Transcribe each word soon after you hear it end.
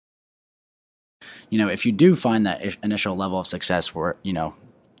if you do find that initial level of success where,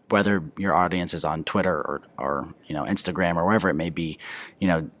 whether your audience is on Twitter or Instagram or wherever it may be,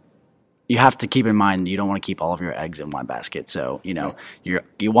 you have to keep in mind you don't want to keep all of your eggs in one basket. So,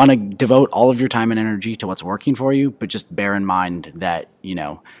 you want to devote all of your time and energy to what's working for you, but just bear in mind that,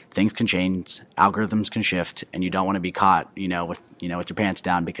 things can change, algorithms can shift, and you don't want to be caught, with your pants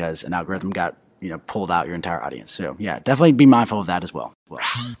down because an algorithm got, pulled out your entire audience. So yeah, definitely be mindful of that as well.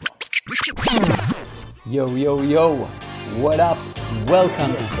 Yo, what up?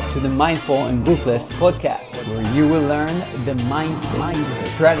 Welcome to the Mindful and Ruthless podcast, where you will learn the mindset, the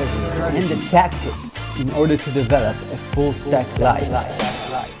strategies, and the tactics in order to develop a full stack life.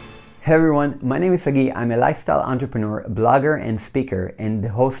 Hey everyone, my name is Sagi. I'm a lifestyle entrepreneur, blogger, and speaker, and the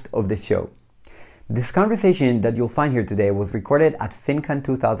host of the show. This conversation that you'll find here today was recorded at FinCon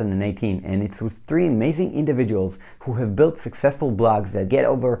 2018, and it's with three amazing individuals who have built successful blogs that get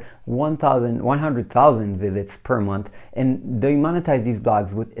over 100,000 visits per month, and they monetize these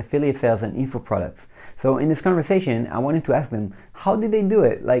blogs with affiliate sales and info products. So in this conversation, I wanted to ask them, how did they do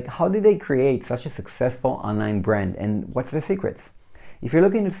it? How did they create such a successful online brand, and what's their secrets? If you're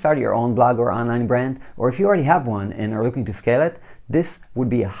looking to start your own blog or online brand, or if you already have one and are looking to scale it, this would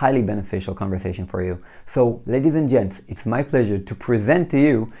be a highly beneficial conversation for you. So, ladies and gents, it's my pleasure to present to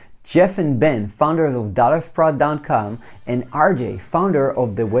you Jeff and Ben, founders of DollarSprout.com, and RJ, founder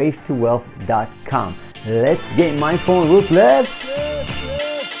of TheWays2Wealth.com. Let's get mindful and ruthless!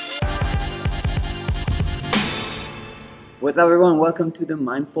 What's up, everyone? Welcome to the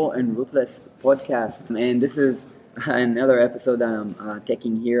Mindful and Ruthless podcast. And this is another episode that I'm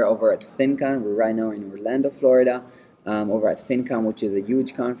taking here over at FinCon. We're right now in Orlando, Florida, over at FinCon, which is a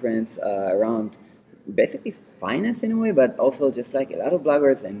huge conference around basically finance in a way, but also just like a lot of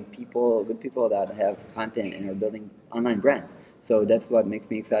bloggers and good people that have content and are building online brands. So that's what makes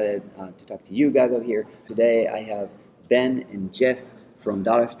me excited to talk to you guys over here. Today I have Ben and Jeff from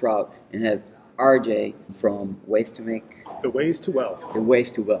DollarSprout and have RJ from The Ways to Wealth. The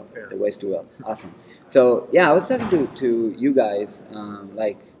Ways to Wealth. Yeah. The Ways to Wealth. Awesome. So yeah, I was talking to you guys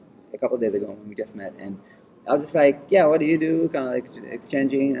like a couple of days ago when we just met, and I was just like, yeah, what do you do? Kind of like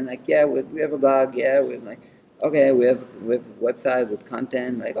exchanging, and like, yeah, we have a blog, yeah, we have a website with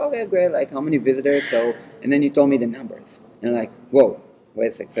content, like, okay, great, like how many visitors? So, and then you told me the numbers, and I'm like, whoa, wait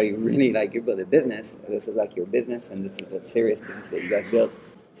a sec, so you really you build a business? This is like your business, and this is a serious business that you guys build.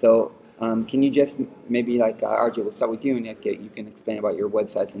 So. Can you just maybe RJ, we'll start with you, and you can explain about your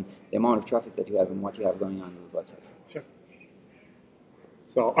websites and the amount of traffic that you have and what you have going on with websites. Sure.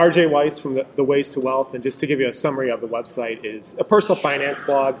 So RJ Weiss from the Ways to Wealth, and just to give you a summary of the website, is a personal finance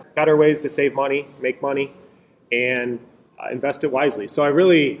blog, better ways to save money, make money, and invest it wisely. So I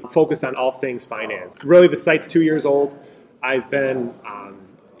really focused on all things finance. Really, the site's 2 years old. I've been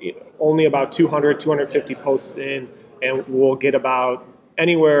only about 250 posts in, and we'll get about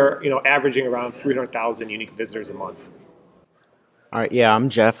anywhere, averaging around 300,000 unique visitors a month. All right, yeah, I'm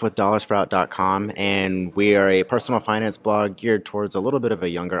Jeff with DollarSprout.com, and we are a personal finance blog geared towards a little bit of a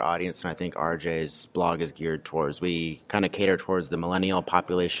younger audience than I think RJ's blog is geared towards. We kind of cater towards the millennial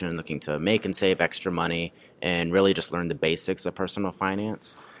population looking to make and save extra money and really just learn the basics of personal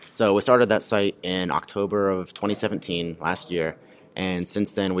finance. So we started that site in October of 2017, last year, and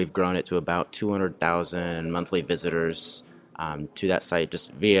since then we've grown it to about 200,000 monthly visitors to that site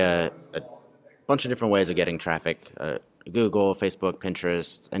just via a bunch of different ways of getting traffic, Google, Facebook,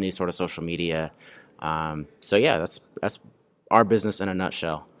 Pinterest, any sort of social media. So yeah, that's our business in a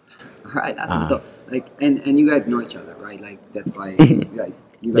nutshell. All right, awesome. So and you guys know each other, right? That's why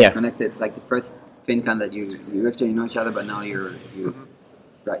you guys connected. It's like the first FinCon that you actually know each other, but now you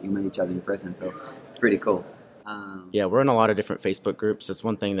met each other in person. So it's pretty cool. Yeah, we're in a lot of different Facebook groups. It's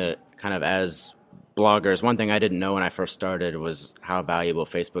one thing that kind of as bloggers, one thing I didn't know when I first started was how valuable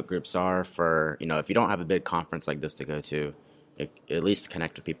Facebook groups are for, if you don't have a big conference like this to go to, at least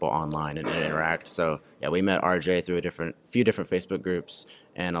connect with people online and interact. So yeah, we met RJ through a few different Facebook groups,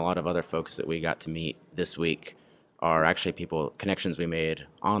 and a lot of other folks that we got to meet this week are actually connections we made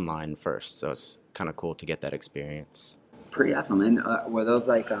online first. So it's kind of cool to get that experience. Pretty awesome. And were those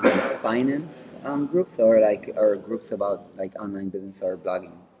finance groups or groups about online business or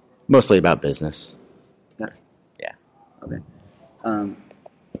blogging? Mostly about business. Yeah. Okay.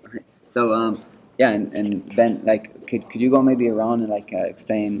 So and Ben, could you go maybe around and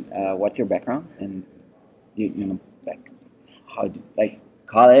explain what's your background and how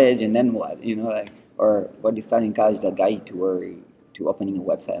college and then what or what you studied in college that got you to opening a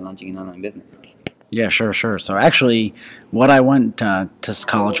website and launching an online business? Yeah, sure. So actually, what I went to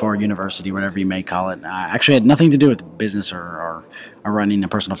college for, university, whatever you may call it, actually had nothing to do with business or running a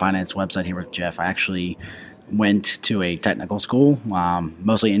personal finance website here with Jeff. I actually went to a technical school,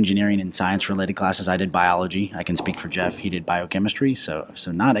 mostly engineering and science related classes. I did biology. I can speak for Jeff. He did biochemistry. So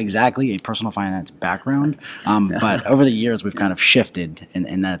not exactly a personal finance background, but over the years we've kind of shifted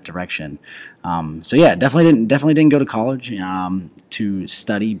in that direction. So yeah, definitely didn't go to college to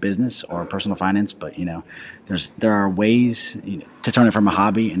study business or personal finance, but there are ways to turn it from a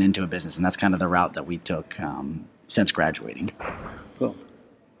hobby and into a business, and that's kind of the route that we took since graduating. Cool.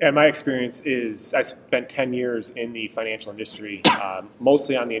 And my experience is I spent 10 years in the financial industry,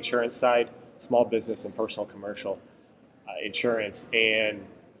 mostly on the insurance side, small business and personal commercial insurance, and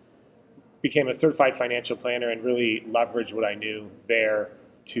became a certified financial planner and really leveraged what I knew there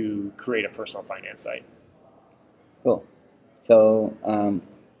to create a personal finance site. Cool. So,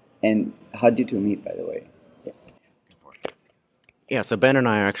 and how did you two meet, by the way? Yeah, so Ben and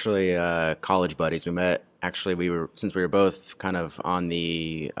I are actually college buddies. We met, since we were both kind of on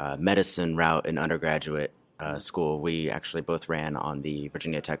the medicine route in undergraduate school, we actually both ran on the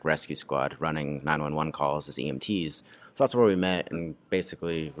Virginia Tech Rescue Squad, running 911 calls as EMTs. So that's where we met, and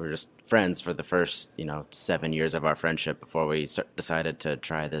basically we were just friends for the first, 7 years of our friendship before we decided to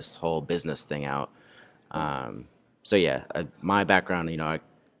try this whole business thing out. So yeah, my background, I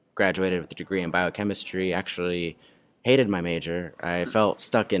graduated with a degree in biochemistry, actually hated my major. I felt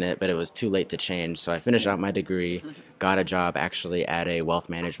stuck in it, but it was too late to change. So I finished out my degree, got a job actually at a wealth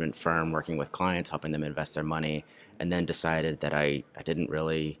management firm working with clients, helping them invest their money, and then decided that I didn't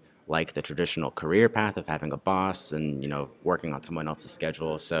really like the traditional career path of having a boss and, working on someone else's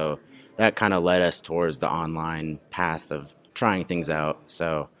schedule. So that kind of led us towards the online path of trying things out.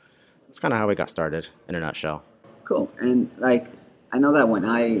 So it's kind of how we got started in a nutshell. Cool. And I know that when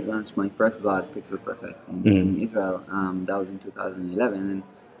I launched my first blog, Pixel Perfect, in Israel, that was in 2011, and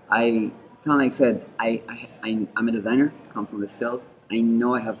I kind of said, I'm a designer, come from this field. I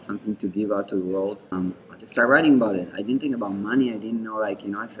know I have something to give out to the world. I'll just start writing about it. I didn't think about money. I didn't know, I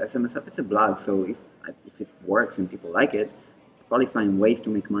said to myself, it's a blog, so if it works and people like it, I'll probably find ways to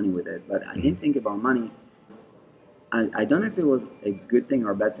make money with it. But I didn't think about money. I don't know if it was a good thing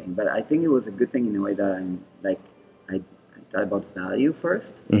or a bad thing, but I think it was a good thing in a way that I thought about value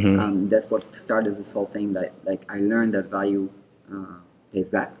first. That's what started this whole thing, that I learned that value pays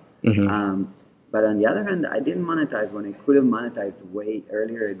back. But on the other hand, I didn't monetize when I could have monetized way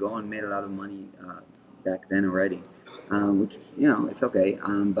earlier ago and made a lot of money back then already, which, it's okay.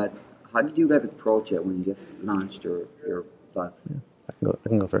 But how did you guys approach it when you just launched your blog? Yeah, I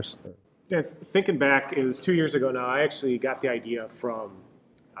can go first. Yeah, thinking back, it was 2 years ago now, I actually got the idea from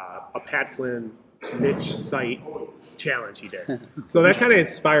a Pat Flynn niche site challenge he did. So that kind of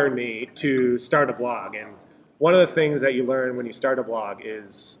inspired me to start a blog. And one of the things that you learn when you start a blog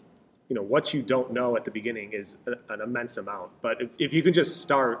is, what you don't know at the beginning is an immense amount. But if you can just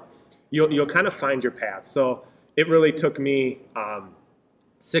start, you'll kind of find your path. So it really took me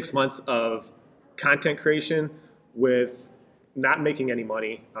 6 months of content creation with not making any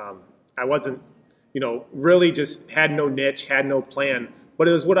money. I wasn't, really just had no niche, had no plan. But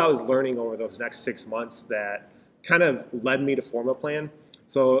it was what I was learning over those next 6 months that kind of led me to form a plan.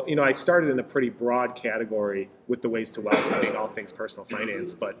 So, I started in a pretty broad category with the Ways to Wealth, being all things personal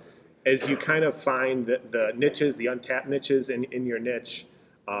finance. But as you kind of find the niches, the untapped niches in your niche,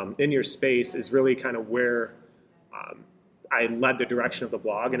 in your space, is really kind of where I led the direction of the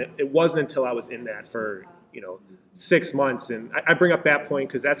blog. And it wasn't until I was in that for, 6 months. And I bring up that point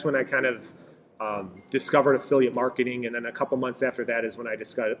because that's when I kind of discovered affiliate marketing, and then a couple months after that is when I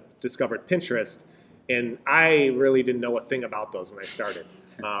discovered Pinterest, and I really didn't know a thing about those when I started.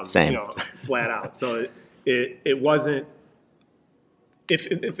 Same. Flat out. So it wasn't, if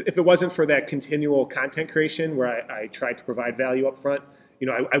it wasn't for that continual content creation where I tried to provide value up front,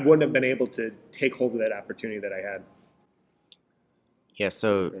 I wouldn't have been able to take hold of that opportunity that I had. Yeah,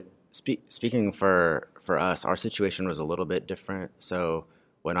 so speaking for us, our situation was a little bit different. So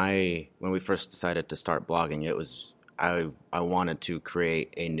when we first decided to start blogging, it was I wanted to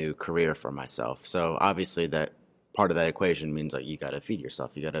create a new career for myself. So obviously that part of that equation means you got to feed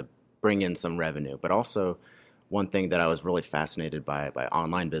yourself, you got to bring in some revenue. But also one thing that I was really fascinated by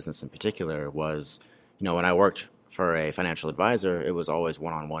online business in particular was, when I worked for a financial advisor, it was always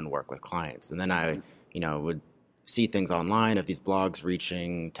one-on-one work with clients. And then I, would see things online of these blogs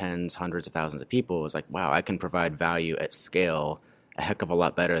reaching tens, hundreds of thousands of people. It was like, wow, I can provide value at scale a heck of a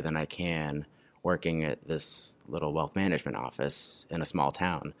lot better than I can working at this little wealth management office in a small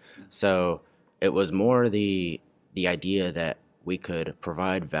town. So it was more the idea that we could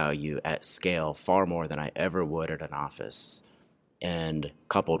provide value at scale far more than I ever would at an office. And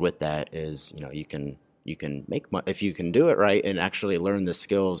coupled with that is, you can make money if you can do it right and actually learn the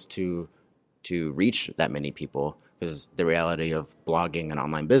skills to reach that many people. Because the reality of blogging and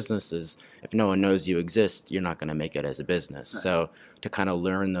online business is if no one knows you exist, you're not going to make it as a business. Right. So to kind of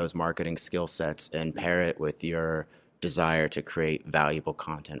learn those marketing skill sets and pair it with your desire to create valuable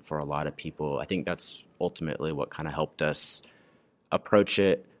content for a lot of people, I think that's ultimately what kind of helped us approach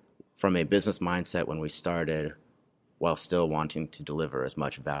it from a business mindset when we started, while still wanting to deliver as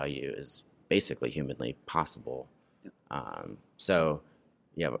much value as basically humanly possible. So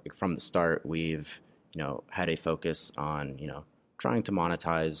from the start, we've had a focus on, trying to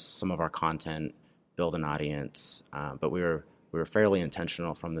monetize some of our content, build an audience, but we were fairly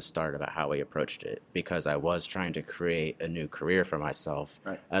intentional from the start about how we approached it, because I was trying to create a new career for myself,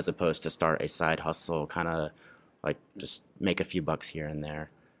 right, as opposed to start a side hustle, kind of like just make a few bucks here and there.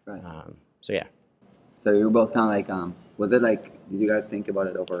 Right. So you were both kind of like, was it like, did you guys think about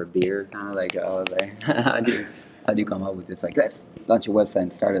it over a beer? Kind of like, how do you come up with this? Like, let's launch a website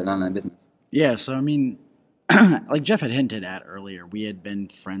and start an online business. Yeah, so I mean, like Jeff had hinted at earlier, we had been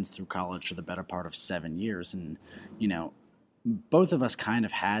friends through college for the better part of 7 years. And, both of us kind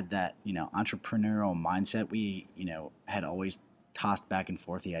of had that, entrepreneurial mindset. We, had always tossed back and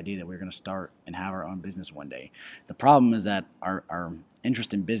forth the idea that we were going to start and have our own business one day. The problem is that our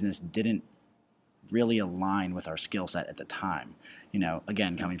interest in business didn't really align with our skill set at the time.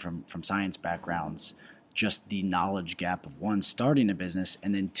 Again, coming from science backgrounds, just the knowledge gap of one, starting a business,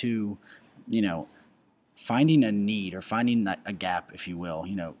 and then two, finding a need or finding a gap, if you will,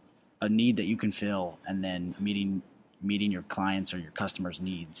 a need that you can fill, and then meeting your clients or your customers'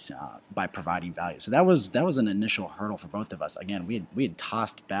 needs by providing value. So that was an initial hurdle for both of us. Again, we had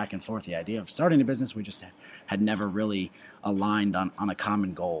tossed back and forth the idea of starting a business. We just had never really aligned on a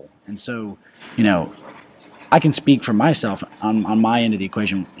common goal. And so, I can speak for myself on my end of the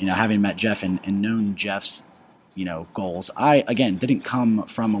equation, having met Jeff and known Jeff's goals. I, again, didn't come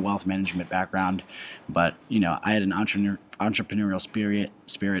from a wealth management background, but, I had an entrepreneurial spirit,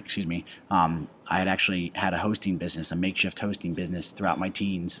 I had actually had a hosting business, a makeshift hosting business throughout my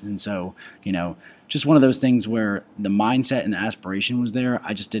teens. And so, just one of those things where the mindset and the aspiration was there.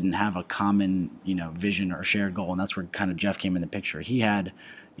 I just didn't have a common, vision or shared goal. And that's where kind of Jeff came in the picture. He had,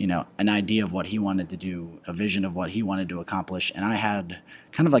 an idea of what he wanted to do, a vision of what he wanted to accomplish. And I had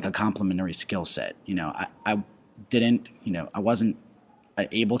kind of like a complementary skill set. I wasn't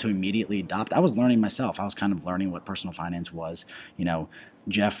able to immediately adopt. I was learning myself. I was kind of learning what personal finance was.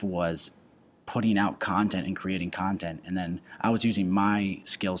 Jeff was putting out content and creating content. And then I was using my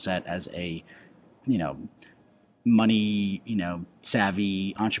skill set as a, money,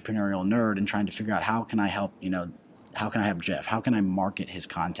 savvy entrepreneurial nerd and trying to figure out how can I help Jeff? How can I market his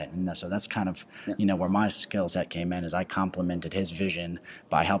content? And so that's kind of, where my skill set came in, is I complemented his vision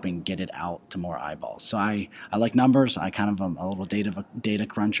by helping get it out to more eyeballs. So I like numbers. I kind of am a little data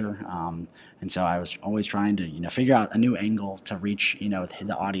cruncher. And so I was always trying to, figure out a new angle to reach,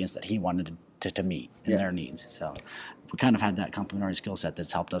 the audience that he wanted to meet and their needs. So we kind of had that complementary skill set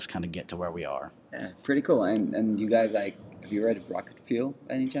that's helped us kind of get to where we are. Yeah, pretty cool. And you guys, have you read Rocket Fuel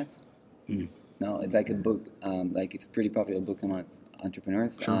by any chance? No, it's like a book, it's a pretty popular book among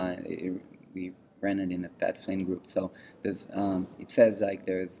entrepreneurs. Sure. We ran it in a Pat Flynn group. So there's, it says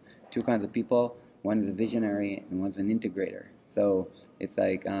there's two kinds of people. One is a visionary and one's an integrator. So it's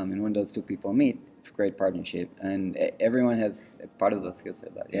and when those two people meet, it's a great partnership. And everyone has a part of those skill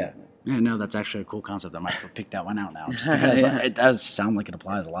set. But yeah, no, that's actually a cool concept. I might have to pick that one out now, just because it does sound like it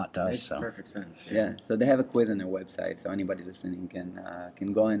applies a lot to us. Makes perfect sense. Yeah, so they have a quiz on their website, so anybody listening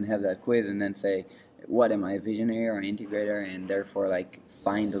can go and have that quiz and then say, what am I, a visionary or an integrator, and therefore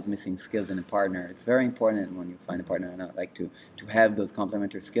find those missing skills in a partner. It's very important when you find a partner to have those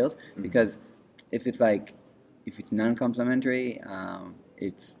complementary skills, because if it's non-complementary,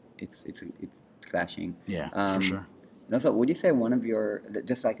 it's clashing. Yeah, for sure. And also, would you say one of your,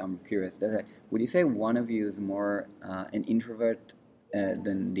 just I'm curious, would you say one of you is more an introvert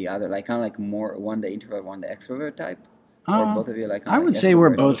than the other? More one the introvert, one the extrovert type? Or both of you I would say we're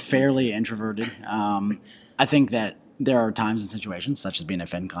both fairly introverted. I think that there are times and situations, such as being at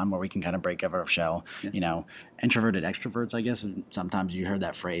FinCon, where we can kind of break out of our shell. Yeah. Introverted extroverts, I guess. Sometimes you heard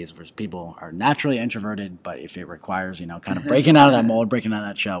that phrase where people are naturally introverted, but if it requires, kind of breaking out of that mold, breaking out of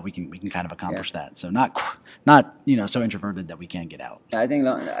that shell, we can kind of accomplish that. So not so introverted that we can't get out. I think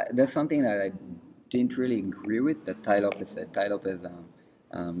that's something that I didn't really agree with. That Tai Lopez said. Tai Lopez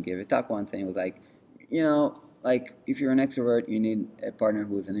gave a talk once, and he was if you're an extrovert, you need a partner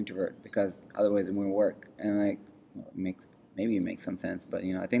who is an introvert, because otherwise it won't work. And it makes maybe it makes some sense, but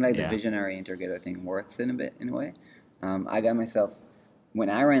I think like the visionary integrator thing works in a way. I got myself when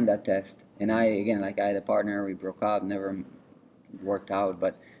I ran that test, and I had a partner, we broke up, never worked out,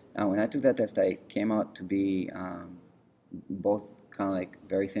 but when I took that test, I came out to be both kind of like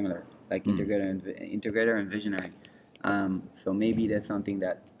very similar, like integrator and visionary. So maybe that's something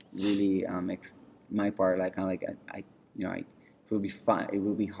that really makes my part like kind of like it will be fun. It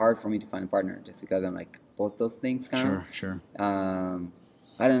will be hard for me to find a partner just because I'm like both those things kind of. Sure.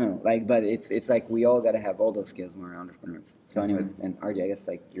 I don't know, like, but it's like we all gotta have all those skills when we're entrepreneurs. So anyways, and RJ, I guess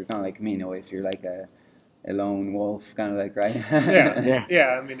like you're kind of like me, if you're like a lone wolf, kind of like, right?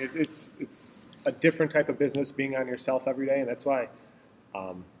 Yeah. I mean, it's a different type of business being on yourself every day, and that's why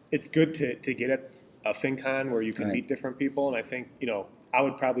it's good to get at a FinCon where you can meet different people. And I think I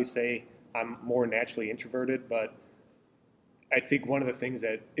would probably say I'm more naturally introverted, but I think one of the things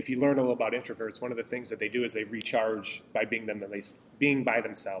that, if you learn a little about introverts, one of the things that they do is they recharge by being by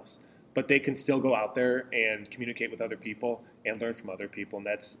themselves. But they can still go out there and communicate with other people and learn from other people. And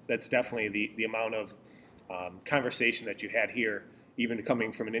that's definitely the amount of conversation that you had here, even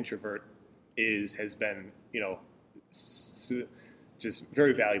coming from an introvert, has been just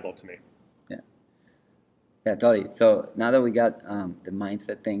very valuable to me. Yeah, totally. So now that we got the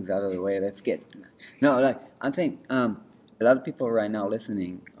mindset things out of the way, let's get I'm saying. A lot of people right now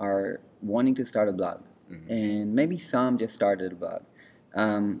listening are wanting to start a blog, and maybe some just started a blog.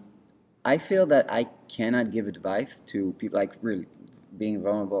 I feel that I cannot give advice to people, like really being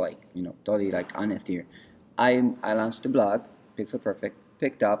vulnerable, like totally like honest here. I launched a blog, Pixel Perfect,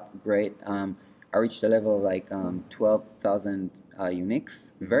 picked up, great. I reached a level of like 12,000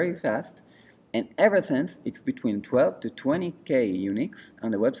 uniques very fast, and ever since it's between 12 to 20k uniques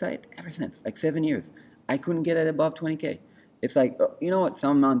on the website. Ever since, like 7 years, I couldn't get it above 20k. It's like,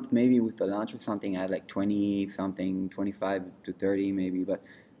 some month maybe with the launch or something, I had like 20 something, 25 to 30 maybe, but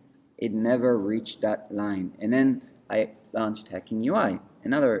it never reached that line. And then I launched Hacking UI,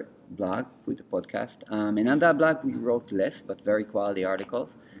 another blog with a podcast. And on that blog, we wrote less, but very quality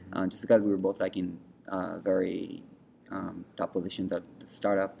articles, just because we were both like in very top positions at the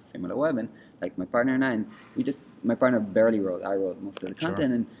startup, SimilarWeb, and like my partner and I, and my partner barely wrote. I wrote most of the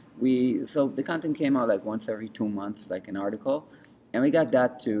content, and so the content came out like once every 2 months, like an article, and we got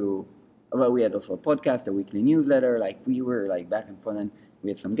that to, we had also a podcast, a weekly newsletter, like we were like back and forth, and we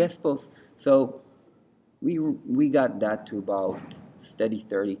had some guest posts, so we got that to about steady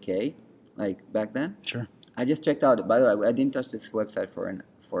 30k, like back then. Sure. I just checked out, by the way, I didn't touch this website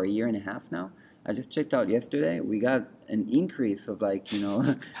for a year and a half now. I just checked out yesterday. We got an increase of like,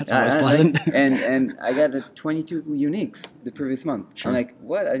 That's always pleasant. and I got 22 uniques the previous month. Sure. I'm like,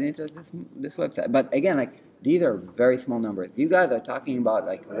 what? I didn't touch this website. But again, like these are very small numbers. You guys are talking about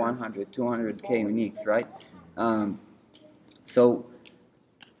like 100, 200k uniques, right? So,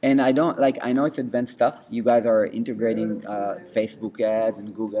 and I know it's advanced stuff. You guys are integrating Facebook ads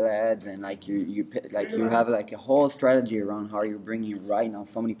and Google ads, and like you have like a whole strategy around how you're bringing right now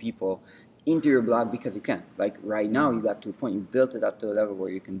so many people into your blog because you can. Like right now, you got to a point, you built it up to a level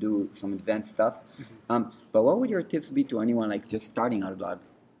where you can do some advanced stuff. But what would your tips be to anyone like just starting out a blog?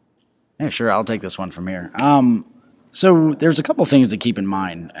 Yeah, sure. I'll take this one from here. So there's a couple things to keep in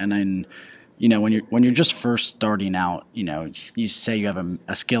mind, and then when you're just first starting out, you say you have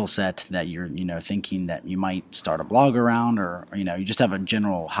a skill set that you're thinking that you might start a blog around, or you just have a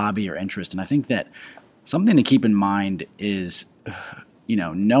general hobby or interest, and I think that something to keep in mind is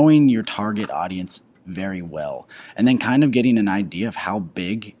knowing your target audience very well, and then kind of getting an idea of how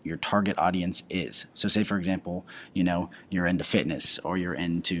big your target audience is. So say, for example, you're into fitness, or you're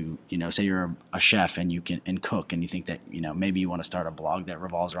into, say you're a chef and you can cook, and you think that, maybe you want to start a blog that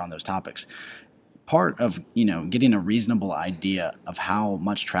revolves around those topics. Part of, getting a reasonable idea of how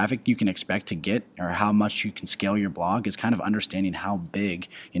much traffic you can expect to get, or how much you can scale your blog, is kind of understanding how big,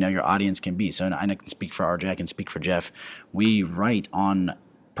 your audience can be. So I can speak for RJ, I can speak for Jeff. We write on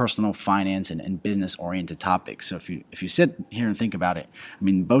personal finance and business-oriented topics. So if you sit here and think about it,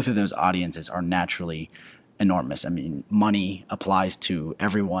 both of those audiences are naturally enormous. Money applies to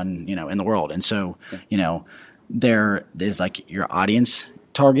everyone, in the world. And so, there is like your audience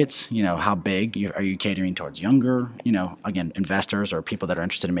targets, how big are you catering towards? Younger, again, investors or people that are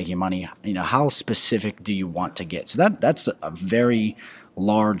interested in making money, how specific do you want to get? So that's a very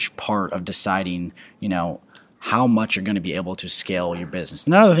large part of deciding, how much you're going to be able to scale your business.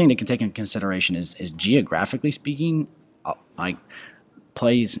 Another thing that can take into consideration is geographically speaking, like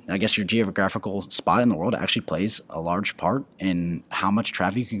plays, I guess your geographical spot in the world actually plays a large part in how much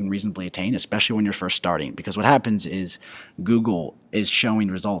traffic you can reasonably attain, especially when you're first starting. Because what happens is Google is showing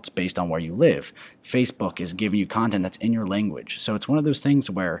results based on where you live. Facebook is giving you content that's in your language. So it's one of those things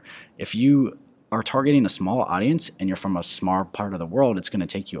where if you are targeting a small audience and you're from a small part of the world, it's going to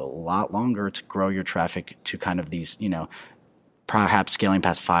take you a lot longer to grow your traffic to kind of these, perhaps scaling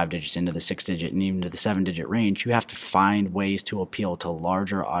past 5 digits into the 6-digit and even to the 7-digit range. You have to find ways to appeal to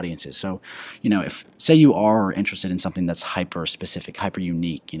larger audiences. So, if say you are interested in something that's hyper specific, hyper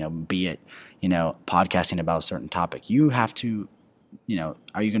unique, be it, podcasting about a certain topic, you have to,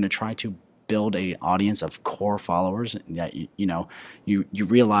 are you going to try to build an audience of core followers that you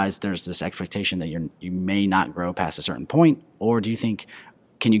realize there's this expectation that you may not grow past a certain point? Or do you think,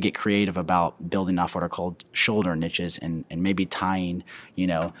 can you get creative about building off what are called shoulder niches and maybe tying,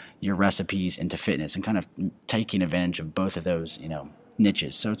 your recipes into fitness and kind of taking advantage of both of those,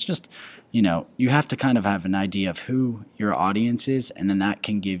 niches? So it's just, you have to kind of have an idea of who your audience is, and then that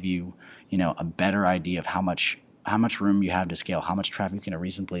can give you, a better idea of how much room you have to scale, how much traffic you can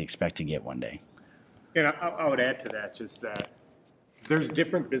reasonably expect to get one day. And I would add to that just that there's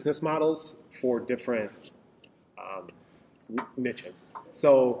different business models for different niches.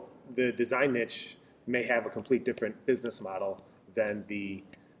 So the design niche may have a complete different business model than the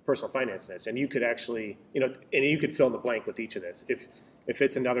personal finance niche. And you could actually, and you could fill in the blank with each of this. If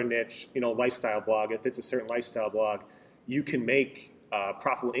it's another niche, lifestyle blog, if it's a certain lifestyle blog, you can make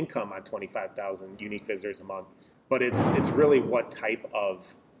profitable income on 25,000 unique visitors a month. But it's really what type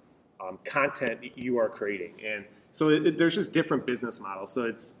of content you are creating. And so there's just different business models. So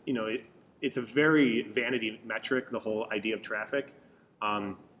it's, it's a very vanity metric, the whole idea of traffic.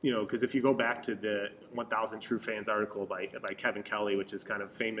 Because if you go back to the 1,000 True Fans article by Kevin Kelly, which is kind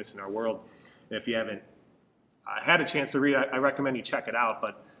of famous in our world, and if you haven't had a chance to read it, I recommend you check it out.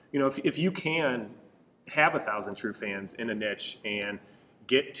 But, if you can have 1,000 True Fans in a niche and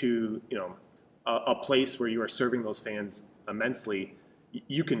get to, a place where you are serving those fans immensely,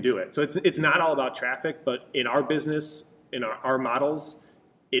 you can do it. So it's not all about traffic, but in our business, in our models,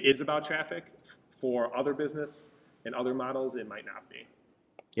 it is about traffic. For other business and other models, it might not be.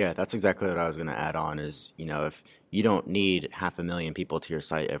 Yeah, that's exactly what I was going to add on is, if you don't need 500,000 people to your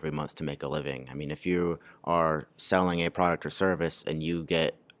site every month to make a living. I mean, if you are selling a product or service and you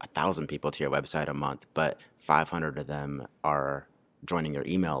get 1,000 people to your website a month, but 500 of them are joining your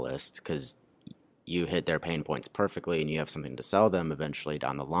email list because you hit their pain points perfectly and you have something to sell them eventually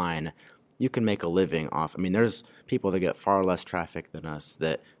down the line, you can make a living off. I mean, there's people that get far less traffic than us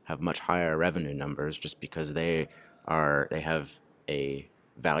that have much higher revenue numbers just because they have a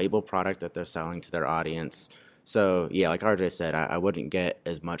valuable product that they're selling to their audience. So yeah, like RJ said, I wouldn't get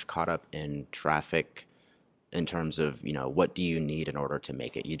as much caught up in traffic in terms of, what do you need in order to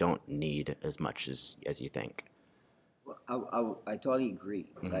make it? You don't need as much as you think. Well, I totally agree.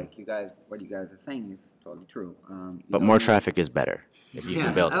 Mm-hmm. Like what you guys are saying is totally true. But more traffic is better if you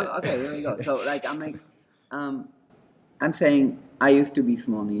can build it. Okay, there you go. So I'm saying I used to be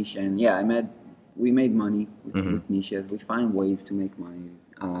small niche, and we made money with niches. We find ways to make money.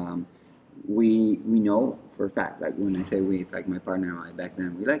 We know for a fact, like when I say we, it's like my partner and I back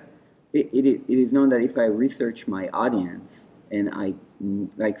then. It is known that if I research my audience and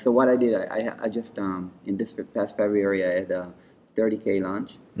so what I did, I just in this past February I had a 30K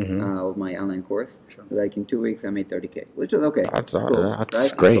launch of my online course. Sure. Like in 2 weeks I made 30K, which was okay. That's cool,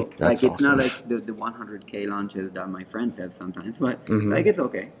 that's right? great. So, that's it's awesome. not like the 100K launches that my friends have sometimes, but it's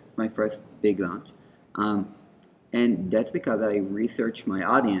okay. My first big launch. And that's because I researched my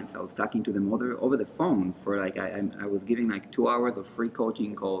audience. I was talking to them over the phone for I was giving 2 hours of free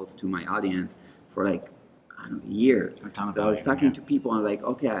coaching calls to my audience for a year. So I was talking to people and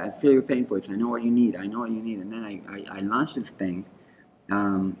okay, I feel your pain points. I know what you need. And then I launched this thing,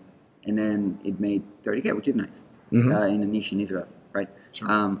 and then it made 30K, which is nice, in a niche in Israel, right? Sure.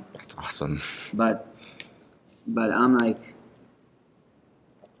 That's awesome. But I'm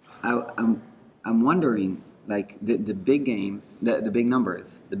I'm wondering, the big games, the big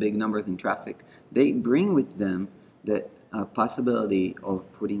numbers in traffic, they bring with them the possibility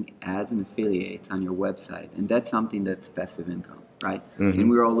of putting ads and affiliates on your website, and that's something that's passive income, right? And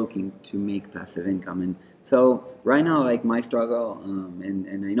we're all looking to make passive income, and so right now, my struggle,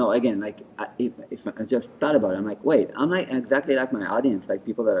 and I know again, if I just thought about it, I'm wait, I'm not exactly like my audience,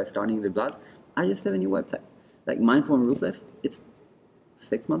 people that are starting the blog. I just have a new website, Mindful and Ruthless. It's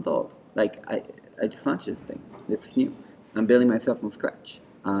 6 months old. I just launched this thing. It's new. I'm building myself from scratch.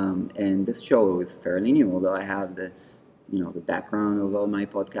 And this show is fairly new, although I have the background of all my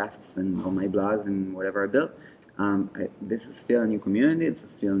podcasts and all my blogs and whatever I built. This is still a new community. It's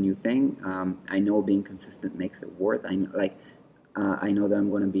still a new thing. I know being consistent makes it worth. I know that I'm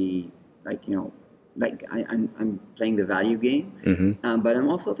going to be I'm playing the value game. But I'm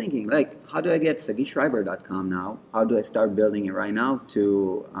also thinking how do I get SagiSchreiber.com now? How do I start building it right now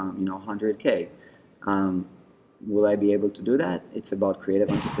to 100K? Will I be able to do that? It's about creative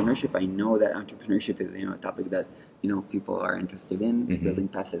entrepreneurship. I know that entrepreneurship is a topic that people are interested in. Building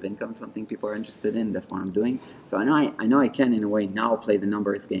passive income, something people are interested in. That's what I'm doing. So I know I can in a way now play the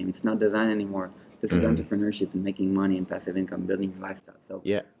numbers game. It's not design anymore. This is entrepreneurship and making money and passive income, building your lifestyle. So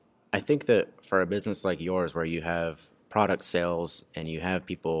yeah, I think that for a business like yours, where you have product sales and you have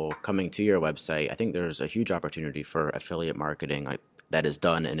people coming to your website, I think there's a huge opportunity for affiliate marketing that is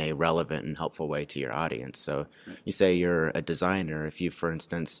done in a relevant and helpful way to your audience. So you say you're a designer. If you, for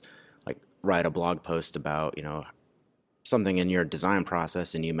instance, write a blog post about, something in your design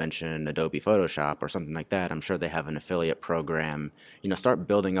process and you mention Adobe Photoshop or something like that, I'm sure they have an affiliate program. Start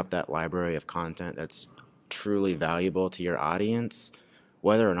building up that library of content that's truly valuable to your audience.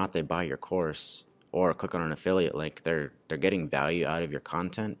 Whether or not they buy your course or click on an affiliate link, they're getting value out of your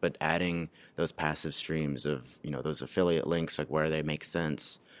content, but adding those passive streams of, those affiliate links, where they make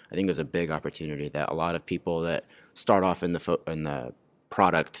sense, I think is a big opportunity that a lot of people that start off in the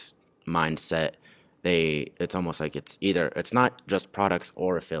product mindset, it's almost like it's not just products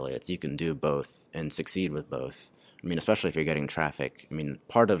or affiliates. You can do both and succeed with both. Especially if you're getting traffic.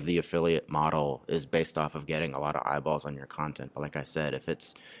 Part of the affiliate model is based off of getting a lot of eyeballs on your content. But like I said, if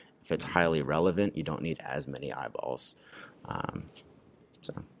it's highly relevant, you don't need as many eyeballs.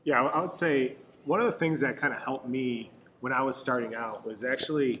 Yeah, I would say one of the things that kind of helped me when I was starting out was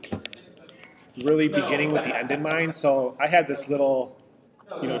actually really beginning with the end in mind. So I had this little,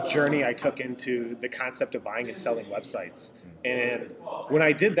 journey I took into the concept of buying and selling websites. And when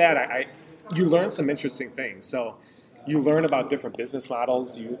I did that, you learn some interesting things. So you learn about different business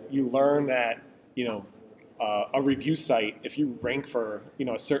models. You learn that, a review site, if you rank for,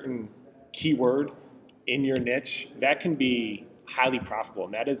 a certain keyword in your niche, that can be highly profitable.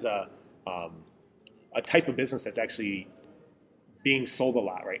 And that is a type of business that's actually being sold a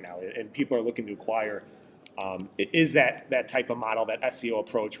lot right now. And people are looking to acquire. It is that type of model, that SEO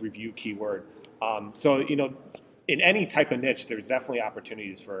approach, review keyword. So, in any type of niche, there's definitely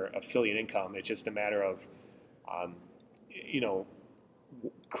opportunities for affiliate income. It's just a matter of,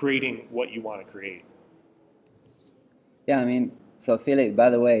 creating what you want to create. Yeah, so affiliate, by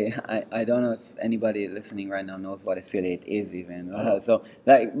the way, I don't know if anybody listening right now knows what affiliate is even.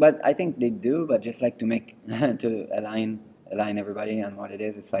 But I think they do, but just to make, to align everybody on what it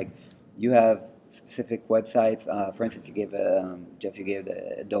is, it's you have specific websites. For instance, Jeff, you gave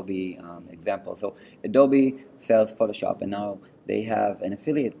the Adobe example. So Adobe sells Photoshop, and now they have an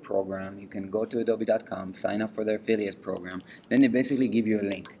affiliate program. You can go to adobe.com, sign up for their affiliate program. Then they basically give you a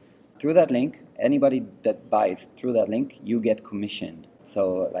link. Through that link, anybody that buys through that link, you get commissioned.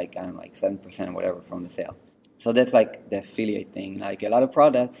 So 7% or whatever from the sale. So that's the affiliate thing. A lot of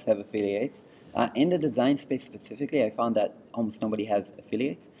products have affiliates. In the design space specifically, I found that almost nobody has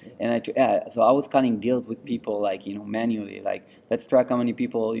affiliates. And so I was cutting deals with people manually. Let's track how many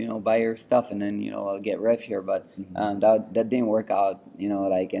people buy your stuff, and then I'll get rev here. But that didn't work out.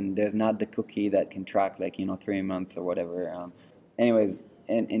 And there's not the cookie that can track 3 months or whatever. Anyways,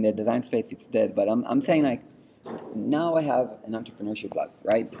 in the design space, it's dead. But I'm saying now I have an entrepreneurship blog,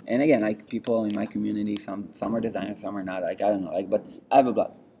 right? And again, people in my community, some are designers, some are not. I don't know. But I have a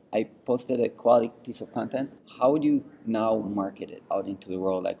blog. I posted a quality piece of content. How would you now market it out into the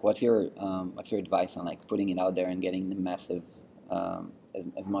world? What's your advice on putting it out there and getting the massive,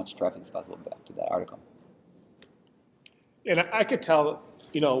 as much traffic as possible back to that article? And I could tell,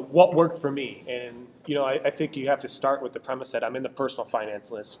 what worked for me. And, I think you have to start with the premise that I'm in the personal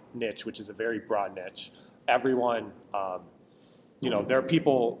finance niche, which is a very broad niche. Everyone, there are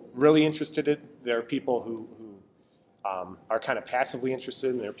people really interested in it. There are people who are kind of passively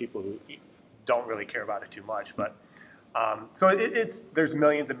interested, and there are people who don't really care about it too much. But so there's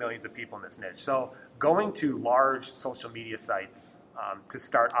millions and millions of people in this niche. So going to large social media sites to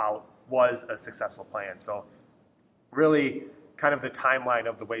start out was a successful plan. So really kind of the timeline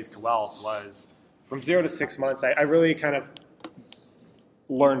of the Ways to Wealth was from 0 to 6 months. I really kind of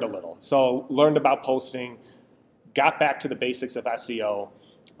learned a little. So learned about posting, got back to the basics of SEO.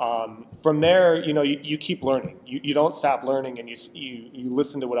 From there, you keep learning. You don't stop learning, and you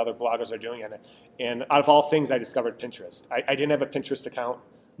listen to what other bloggers are doing on it. And out of all things, I discovered Pinterest. I didn't have a Pinterest account.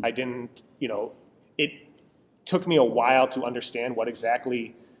 I didn't, it took me a while to understand what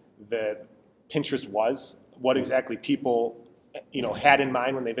exactly the Pinterest was, what exactly people, had in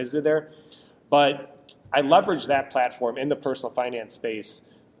mind when they visited there. But I leveraged that platform in the personal finance space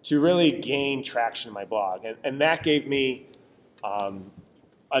to really gain traction in my blog. And that gave me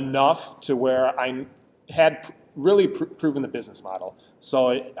enough to where I had really proven the business model. So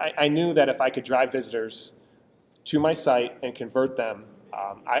I knew that if I could drive visitors to my site and convert them,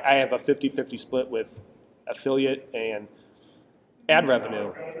 I have a 50-50 split with affiliate and ad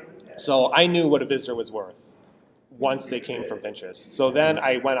revenue. So I knew what a visitor was worth once they came from Pinterest. So then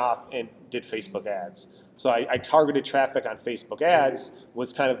I went off and did Facebook ads. So I targeted traffic on Facebook ads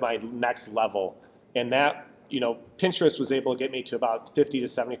was kind of my next level. And that, Pinterest was able to get me to about 50 to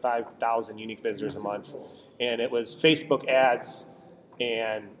 75,000 unique visitors a month. And it was Facebook ads,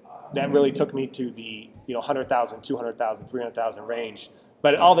 and that really took me to the 100,000, 200,000, 300,000 range.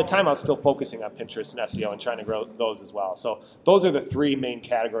 But all the time I was still focusing on Pinterest and SEO and trying to grow those as well. So those are the three main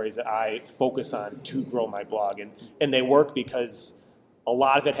categories that I focus on to grow my blog. And they work because a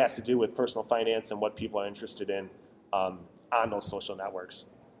lot of it has to do with personal finance and what people are interested in on those social networks.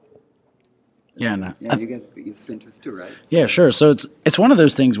 Yeah, no. Yeah, you guys use Pinterest too, right? Yeah, sure. So it's one of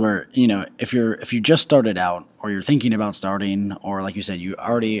those things where, if you just started out, or you're thinking about starting, or like you said, you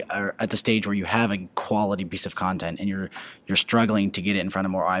already are at the stage where you have a quality piece of content and you're struggling to get it in front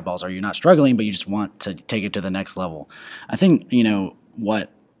of more eyeballs, or you're not struggling, but you just want to take it to the next level. I think, what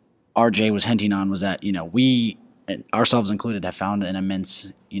RJ was hinting on was that, we, ourselves included, have found an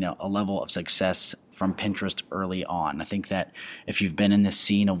immense, a level of success from Pinterest early on. I think that if you've been in this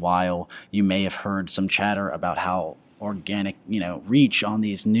scene a while, you may have heard some chatter about how organic, reach on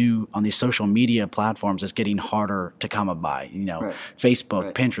these social media platforms is getting harder to come by. Right. Facebook,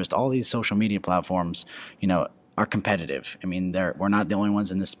 Right. Pinterest, all these social media platforms, are competitive. I mean, we're not the only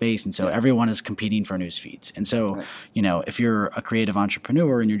ones in this space, and so everyone is competing for news feeds. And so, Right. If you're a creative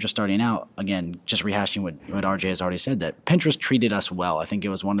entrepreneur and you're just starting out, again, just rehashing what RJ has already said, that Pinterest treated us well. I think it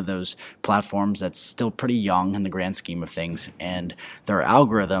was one of those platforms that's still pretty young in the grand scheme of things, and their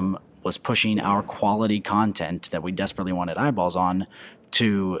algorithm was pushing our quality content that we desperately wanted eyeballs on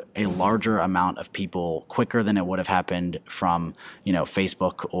to a larger amount of people quicker than it would have happened from,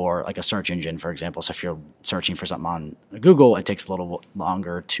 Facebook or like a search engine, for example. So if you're searching for something on Google, it takes a little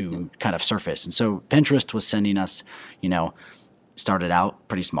longer to kind of surface. And so Pinterest was sending us, started out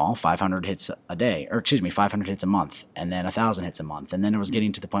pretty small, 500 hits a day, 500 hits a month, and then 1,000 hits a month. And then it was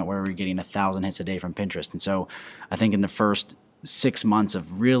getting to the point where we were getting 1,000 hits a day from Pinterest. And so I think in the first 6 months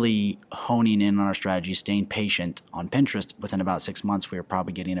of really honing in on our strategy, staying patient on Pinterest, within about 6 months, we were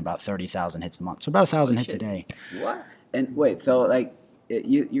probably getting about 30,000 hits a month. So about 1,000 hits a day. What? And wait, so like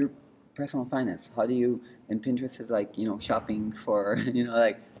you're personal finance. How do you, and Pinterest is like, shopping for,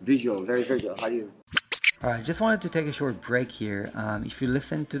 like visual, very visual. How do you? All right, just wanted to take a short break here. If you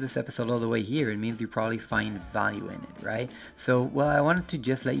listen to this episode all the way here, it means you probably find value in it, right? So, I wanted to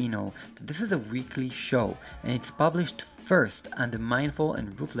just let you know that this is a weekly show, and it's published first on the Mindful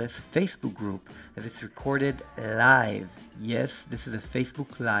and Ruthless Facebook group, as it's recorded live. Yes, this is a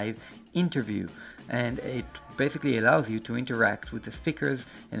Facebook Live interview, and it basically allows you to interact with the speakers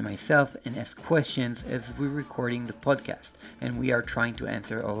and myself and ask questions as we're recording the podcast, and we are trying to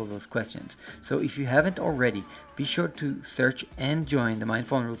answer all of those questions. So if you haven't already, be sure to search and join the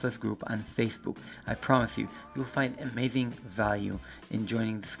Mindful and Ruthless group on Facebook. I promise you'll find amazing value in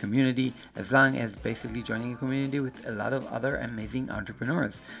joining this community, as long as basically joining a community with a lot of other amazing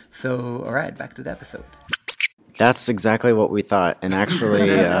entrepreneurs. So alright, back to the episode. That's exactly what we thought. And actually,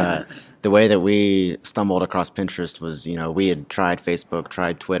 the way that we stumbled across Pinterest was, we had tried Facebook,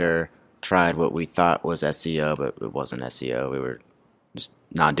 tried Twitter, tried what we thought was SEO, but it wasn't SEO. We were just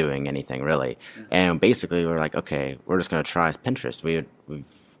not doing anything really. And basically, we were like, okay, we're just going to try Pinterest. We've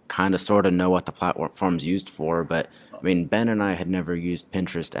kind of sort of know what the platform's used for, but I mean, Ben and I had never used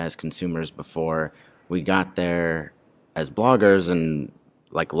Pinterest as consumers before. We got there as bloggers and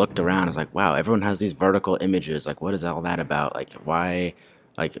like looked around. I was like, wow, everyone has these vertical images. Like, what is all that about? Like, why?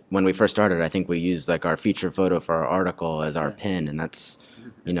 Like, when we first started, I think we used like our feature photo for our article as our pin, and that's,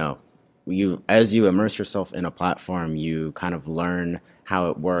 as you immerse yourself in a platform, you kind of learn how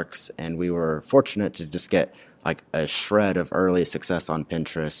it works. And we were fortunate to just get like a shred of early success on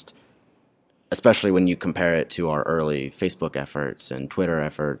Pinterest, especially when you compare it to our early Facebook efforts and Twitter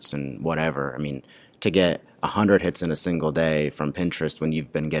efforts and whatever. I mean, to get 100 hits in a single day from Pinterest when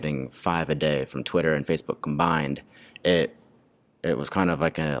you've been getting 5 a day from Twitter and Facebook combined, it was kind of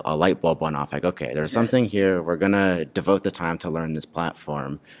like a light bulb went off. Like, okay, there's something here. We're going to devote the time to learn this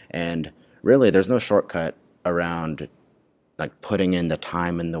platform. And really, there's no shortcut around like putting in the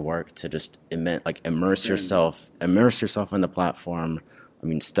time and the work to just immerse yourself in the platform. I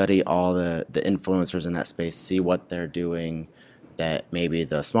mean, study all the influencers in that space, see what they're doing. that maybe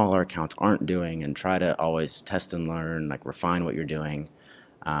the smaller accounts aren't doing, and try to always test and learn, like refine what you're doing.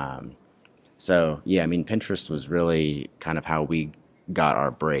 So yeah, I mean, Pinterest was really kind of how we got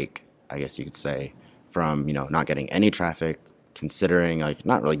our break, I guess you could say, from, you know, not getting any traffic, considering like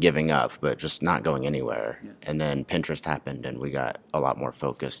not really giving up, but just not going anywhere. Yeah. And then Pinterest happened and we got a lot more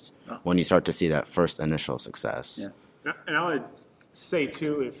focused when you start to see that first initial success. Yeah. And I would say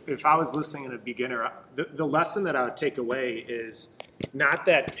too, if I was listening to a beginner, the lesson that I would take away is not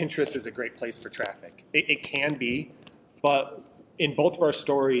that Pinterest is a great place for traffic. It can be, but in both of our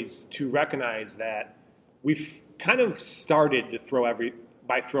stories, to recognize that we've kind of started to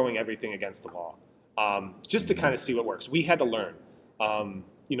by throwing everything against the wall, just to kind of see what works. We had to learn.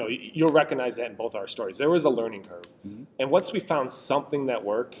 You know, you'll recognize that in both our stories. There was a learning curve. Mm-hmm. And once we found something that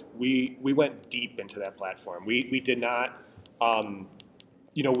worked, we went deep into that platform. We did not,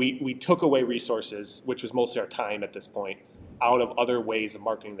 you know, we took away resources, which was mostly our time at this point, out of other ways of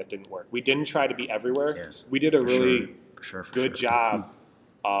marketing that didn't work. We didn't try to be everywhere. Yes, we did a really good job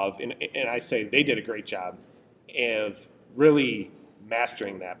of, and I say they did a great job of really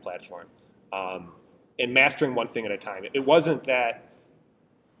mastering that platform, and mastering one thing at a time. It wasn't that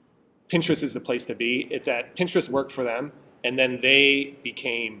Pinterest is the place to be. It's that Pinterest worked for them, and then they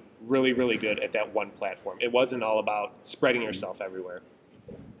became really, really good at that one platform. It wasn't all about spreading yourself everywhere.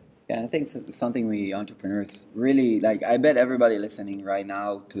 Yeah, I think something we entrepreneurs really like. I bet everybody listening right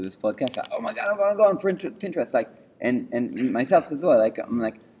now to this podcast, like, oh my God, I'm gonna go on Pinterest, like, and myself as well. Like, I'm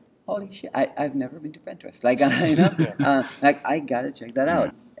like, holy shit, I've never been to Pinterest. Like, you know, like I gotta check that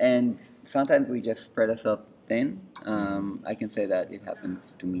out. And sometimes we just spread ourselves thin. I can say that it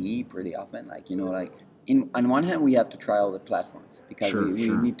happens to me pretty often. Like, you know, like on one hand, we have to try all the platforms because we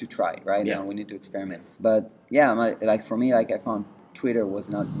need to try, right? Yeah. And we need to experiment. But yeah, like for me, like I found Twitter was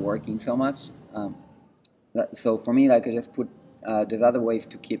not working so much. So for me, like I just put, there's other ways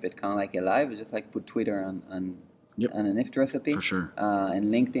to keep it kind of like alive. Just like put Twitter on an IFT recipe. For sure. And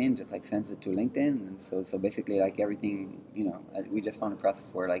LinkedIn, just like sends it to LinkedIn. And so basically like everything, you know, we just found a process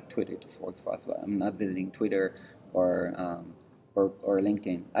where like Twitter just works for us. But I'm not visiting Twitter or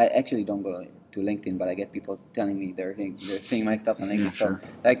LinkedIn. I actually don't go to LinkedIn, but I get people telling me they're seeing my stuff on LinkedIn. So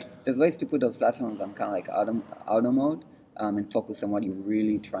like there's ways to put those platforms on kind of like auto mode. And focus on what you're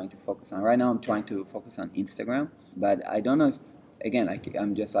really trying to focus on. Right now, I'm trying to focus on Instagram, but I don't know if, again,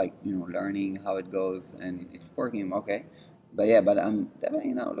 I'm just like, you know, learning how it goes, and it's working okay. But yeah, but I'm definitely,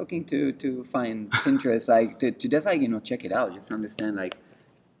 you know, looking to find Pinterest, like to just like, you know, check it out, just understand like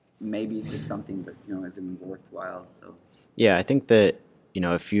maybe if it's something that, you know, isn't worthwhile. So yeah, I think that, you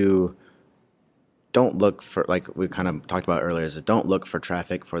know, if you don't look for, like we kind of talked about earlier, is don't look for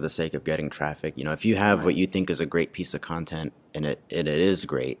traffic for the sake of getting traffic. You know, if you have what you think is a great piece of content and it is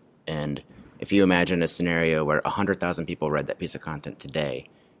great, and if you imagine a scenario where 100,000 people read that piece of content today,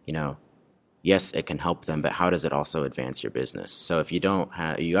 you know, yes, it can help them, but how does it also advance your business? So if you don't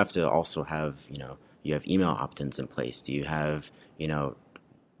have, you have to also have, you know, you have email opt-ins in place. Do you have, you know,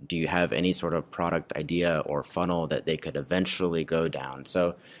 do you have any sort of product idea or funnel that they could eventually go down?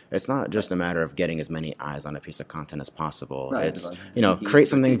 So it's not just a matter of getting as many eyes on a piece of content as possible. Right. It's, you know, create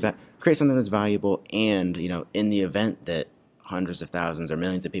something that's valuable, and, you know, in the event that hundreds of thousands or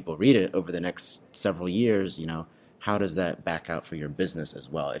millions of people read it over the next several years, you know, how does that back out for your business as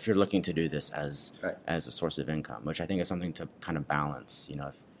well? If you're looking to do this as a source of income, which I think is something to kind of balance, you know,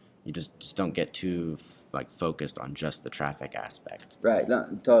 if you just don't get too like focused on just the traffic aspect. Right, no,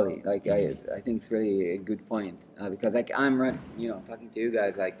 totally. Like I think it's really a good point because like I'm talking to you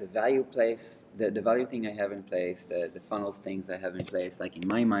guys, like the value thing I have in place, the funnels things I have in place, like in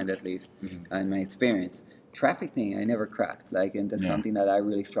my mind at least, in my experience, traffic thing I never cracked. Like, and that's something that I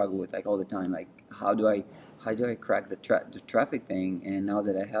really struggle with, like all the time. Like how do I crack the traffic thing? And now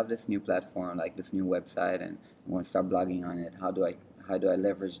that I have this new platform, like this new website, and I want to start blogging on it, how do I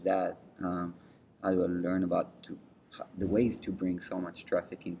leverage that? How do I learn about the ways to bring so much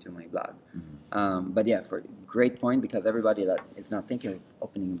traffic into my blog? But yeah, for great point, because everybody that is not thinking of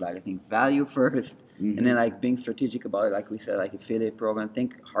opening a blog, I think value first, and then like being strategic about it. Like we said, like affiliate program.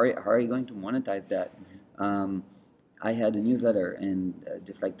 Think how are you going to monetize that? I had a newsletter, and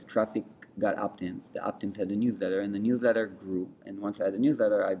just like the traffic got opt-ins. The opt-ins had a newsletter, and the newsletter grew. And once I had a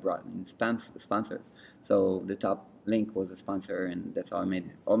newsletter, I brought in sponsors. So the top link was a sponsor, and that's how I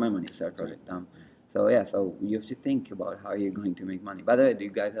made all my money. Start project. So yeah, so you have to think about how you're going to make money. By the way, do you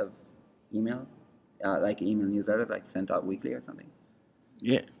guys have email, like email newsletters, like sent out weekly or something?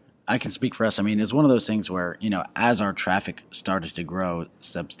 Yeah, I can speak for us. I mean, it's one of those things where, you know, as our traffic started to grow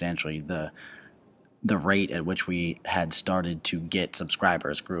substantially, the rate at which we had started to get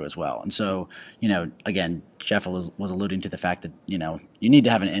subscribers grew as well. And so, again, Jeff was alluding to the fact that, you need to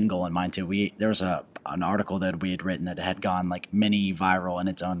have an end goal in mind too. There was an article that we had written that had gone like mini viral in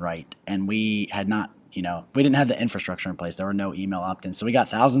its own right. And we had not, we didn't have the infrastructure in place. There were no email opt-ins. So we got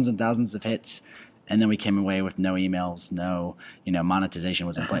thousands and thousands of hits, and then we came away with no emails, no, monetization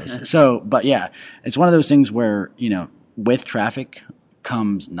was in place. So, but yeah, it's one of those things where, with traffic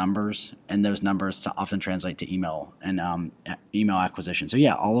comes numbers, and those numbers often translate to email and email acquisition. So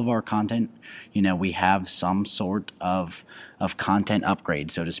yeah, all of our content, we have some sort of content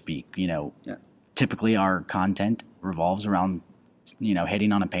upgrade, so to speak. Typically our content revolves around,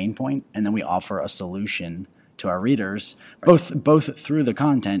 hitting on a pain point, and then we offer a solution to our readers, both through the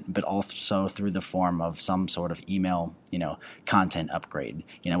content, but also through the form of some sort of email, content upgrade.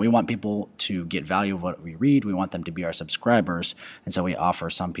 We want people to get value of what we read. We want them to be our subscribers. And so we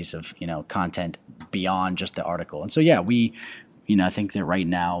offer some piece of, content beyond just the article. And so, yeah, we, I think that right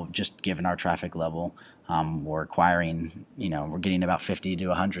now, just given our traffic level, we're acquiring, we're getting about 50 to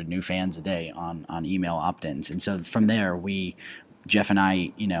 100 new fans a day on email opt-ins. And so from there, Jeff and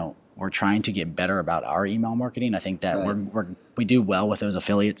I, we're trying to get better about our email marketing. I think that we do well with those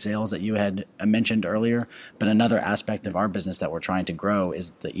affiliate sales that you had mentioned earlier. But another aspect of our business that we're trying to grow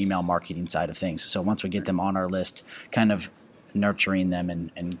is the email marketing side of things. So once we get them on our list, kind of nurturing them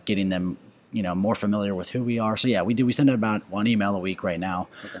and getting them, more familiar with who we are. So yeah, we send out about one email a week right now.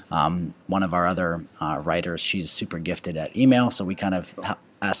 Okay. One of our other writers, she's super gifted at email, so we kind of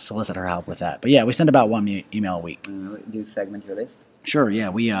solicit her help with that. But yeah, we send about one email a week. Do you segment your list? Sure. Yeah,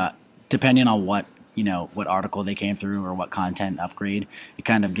 we depending on what article they came through or what content upgrade, it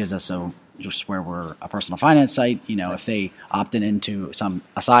kind of gives us just where we're a personal finance site. If they opted into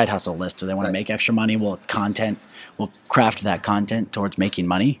a side hustle list or they want to make extra money, we'll craft that content towards making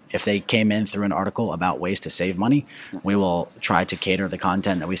money. If they came in through an article about ways to save money, we will try to cater the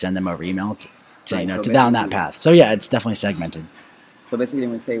content that we send them over email to down that path. So yeah, it's definitely segmented. So basically,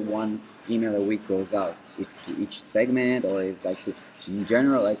 when we say one email a week goes out, it's to each segment, or is like in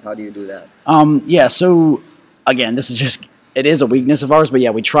general, like how do you do that? Yeah. So again, it is a weakness of ours, but yeah,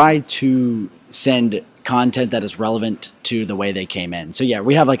 we try to send content that is relevant to the way they came in. So yeah,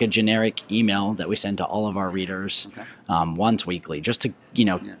 we have like a generic email that we send to all of our readers once weekly, just to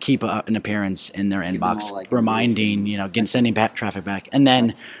keep an appearance in their inbox, reminding sending back traffic back, and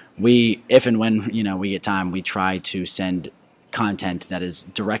then if and when we get time, we try to send content that is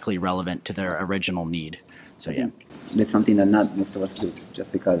directly relevant to their original need. So yeah, that's something that not most of us do,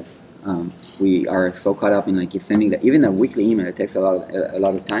 just because we are so caught up in sending even a weekly email. It takes a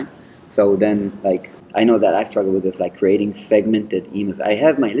lot of time. So then, I know that I struggle with this, creating segmented emails. I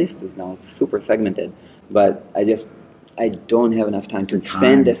have my list is now super segmented, but I don't have enough time to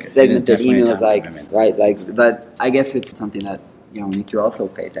send a segmented email. But I guess it's something that we need to also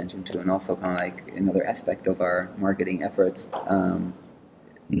pay attention to, and also kind of another aspect of our marketing efforts.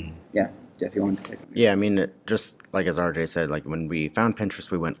 Yeah. Jeff, you wanted to say something? Yeah, I mean, just like as RJ said, when we found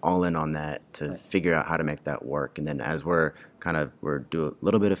Pinterest, we went all in on that to figure out how to make that work. And then as we're do a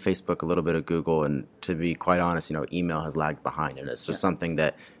little bit of Facebook, a little bit of Google, and to be quite honest, email has lagged behind. And it's just something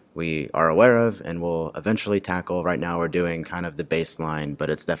that we are aware of and will eventually tackle. Right now we're doing kind of the baseline, but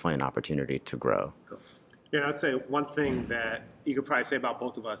it's definitely an opportunity to grow. Cool. Yeah, I'd say one thing that you could probably say about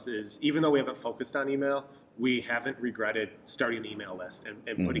both of us is, even though we haven't focused on email, we haven't regretted starting an email list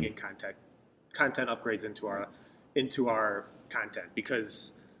and putting in content upgrades into our content,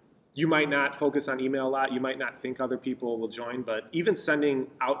 because you might not focus on email a lot. You might not think other people will join, but even sending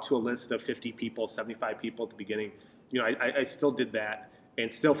out to a list of 50 people, 75 people at the beginning, I still did that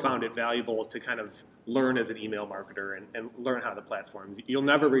and still found it valuable to kind of learn as an email marketer and learn how the platforms. You'll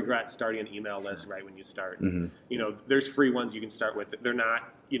never regret starting an email list right when you start. Mm-hmm. There's free ones you can start with. They're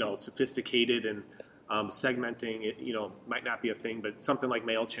not, sophisticated, and segmenting it, might not be a thing, but something like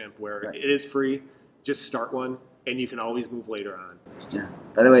MailChimp, where it is free, just start one and you can always move later on. Yeah.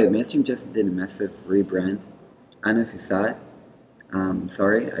 By the way, MailChimp just did a massive rebrand. I don't know if you saw it.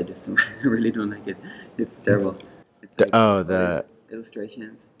 Sorry, I really don't like it. It's terrible. It's the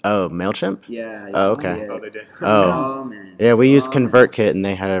illustrations. Oh, MailChimp? Yeah. Oh, okay. Oh, they did. Oh, man. Yeah, we used ConvertKit, and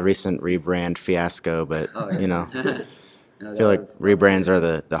they had a recent rebrand fiasco, but, I feel like rebrands are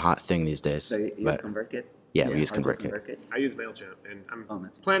the hot thing these days. So you use ConvertKit? Yeah, we use ConvertKit. I use MailChimp, and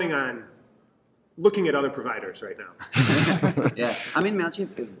I'm planning on looking at other providers right now. Yeah, I mean,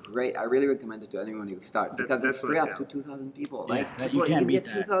 MailChimp is great. I really recommend it to anyone who start because it's free up to 2,000 people. Yeah, Like, that you can't beat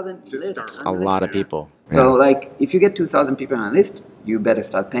get that. 2,000 Just lists start. on A the lot list. of people. So, like, if you get 2,000 people on a list, you better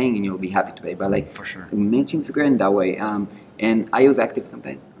start paying and you'll be happy to pay. But, like, For sure. MailChimp's great in that way. And I use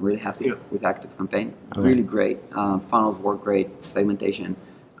ActiveCampaign. I'm really happy with ActiveCampaign. Really great. Funnels work great. Segmentation.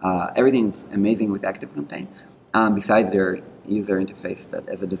 Everything's amazing with ActiveCampaign. Besides their user interface that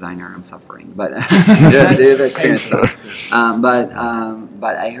as a designer I'm suffering. But the user experience stuff.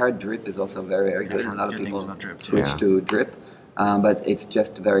 But I heard Drip is also very, very good. A lot of good things people about Drip, too. switch to Drip. But it's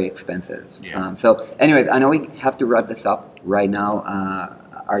just very expensive. Yeah. So anyways, I know we have to wrap this up right now.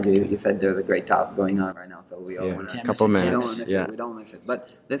 RJ, you said there's a great talk going on right now, so we all want to... Can't Couple miss it. minutes. Yeah. We don't miss it.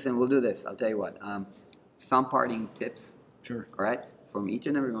 But listen, we'll do this. I'll tell you what. Some parting tips, Sure. all right, from each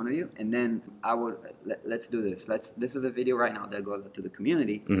and every one of you, and then let's do this. This is a video right now that goes to the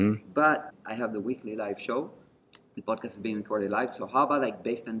community, but I have the weekly live show. The podcast is being recorded live, so how about, like,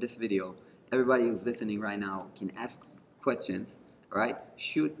 based on this video, everybody who's listening right now can ask questions, all right?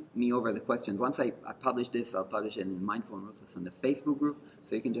 Shoot me over the questions. Once I publish this, I'll publish it in Mindful and Ruthless on the Facebook group,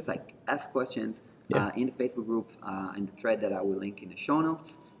 so you can just, like, ask questions in the Facebook group, in the thread that I will link in the show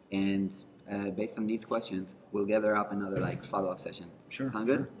notes, and based on these questions, we'll gather up another, like, follow-up session. Sure. Sound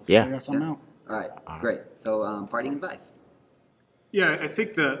good? Yeah. Figure something out. All right, great. So, parting advice. Yeah, I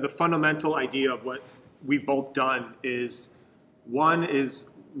think the fundamental idea of what we've both done is, one is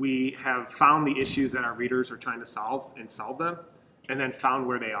we have found the issues that our readers are trying to solve and solve them, and then found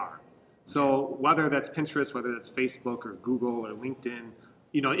where they are. So whether that's Pinterest, whether that's Facebook or Google or LinkedIn,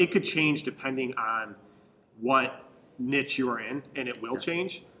 it could change depending on what niche you are in, and it will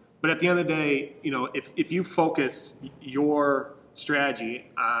change. But at the end of the day, if you focus your strategy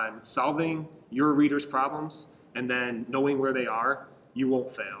on solving your readers' problems and then knowing where they are, you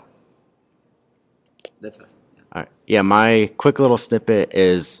won't fail. That's us. Yeah. All right. Yeah, my quick little snippet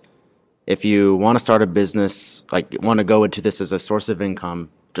is if you want to start a business, like want to go into this as a source of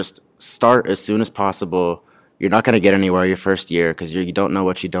income, just start as soon as possible. You're not going to get anywhere your first year because you don't know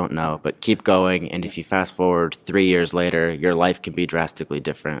what you don't know, but keep going. And if you fast forward 3 years later, your life can be drastically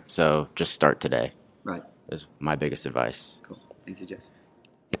different. So just start today. Right. Is my biggest advice. Cool. Thank you, Jeff.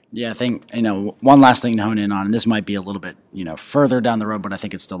 Yeah, I think, one last thing to hone in on, and this might be a little bit, further down the road, but I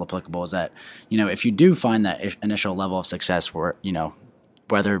think it's still applicable, is that, if you do find that initial level of success where,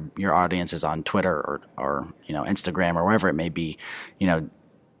 whether your audience is on Twitter or Instagram or wherever it may be,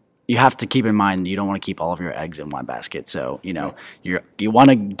 you have to keep in mind you don't want to keep all of your eggs in one basket. So, you want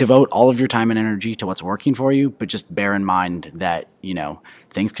to devote all of your time and energy to what's working for you, but just bear in mind that,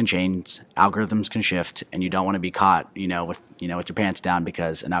 things can change, algorithms can shift, and you don't want to be caught, with your pants down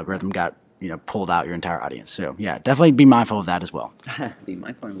because an algorithm got, pulled out your entire audience. So, yeah, definitely be mindful of that as well. Be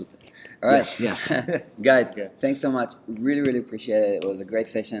mindful with it. All right. Yes. Guys, thanks so much. Really, really appreciate it. It was a great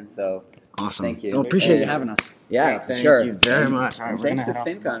session. So Awesome. Thank you. Well, appreciate you having us. Yeah, Thank sure. you very much. All right, And we're thanks to gonna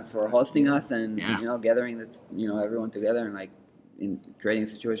head off FinCon for hosting us and Yeah. gathering everyone together and in creating a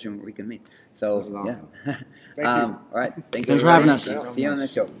situation where we can meet. So This is awesome. yeah. Thank you. All right. Thank you. Thanks for having everybody. us. See you on the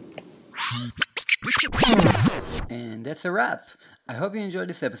show. And that's a wrap. I hope you enjoyed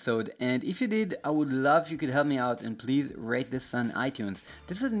this episode, and if you did, I would love if you could help me out and please rate this on iTunes.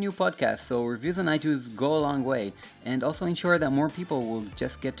 This is a new podcast, so reviews on iTunes go a long way, and also ensure that more people will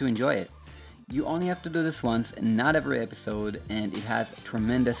just get to enjoy it. You only have to do this once, not every episode, and it has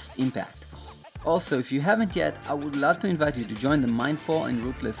tremendous impact. Also, if you haven't yet, I would love to invite you to join the Mindful and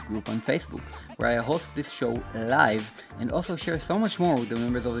Ruthless group on Facebook, where I host this show live and also share so much more with the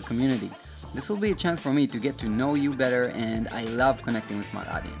members of the community. This will be a chance for me to get to know you better, and I love connecting with my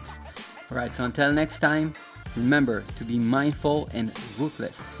audience. Alright, so until next time, remember to be mindful and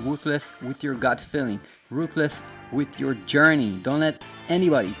ruthless. Ruthless with your gut feeling. Ruthless with your journey. Don't let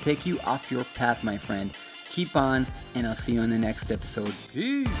anybody take you off your path, my friend. Keep on, and I'll see you in the next episode.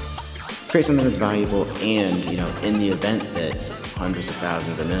 Peace! create something that's valuable, and in the event that hundreds of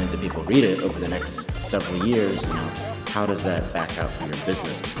thousands or millions of people read it over the next several years, how does that back out for your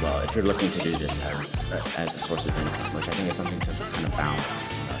business as well? If you're looking to do this as a source of income, which I think is something to kind of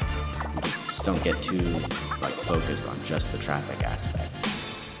balance. Just don't get too focused on just the traffic aspect.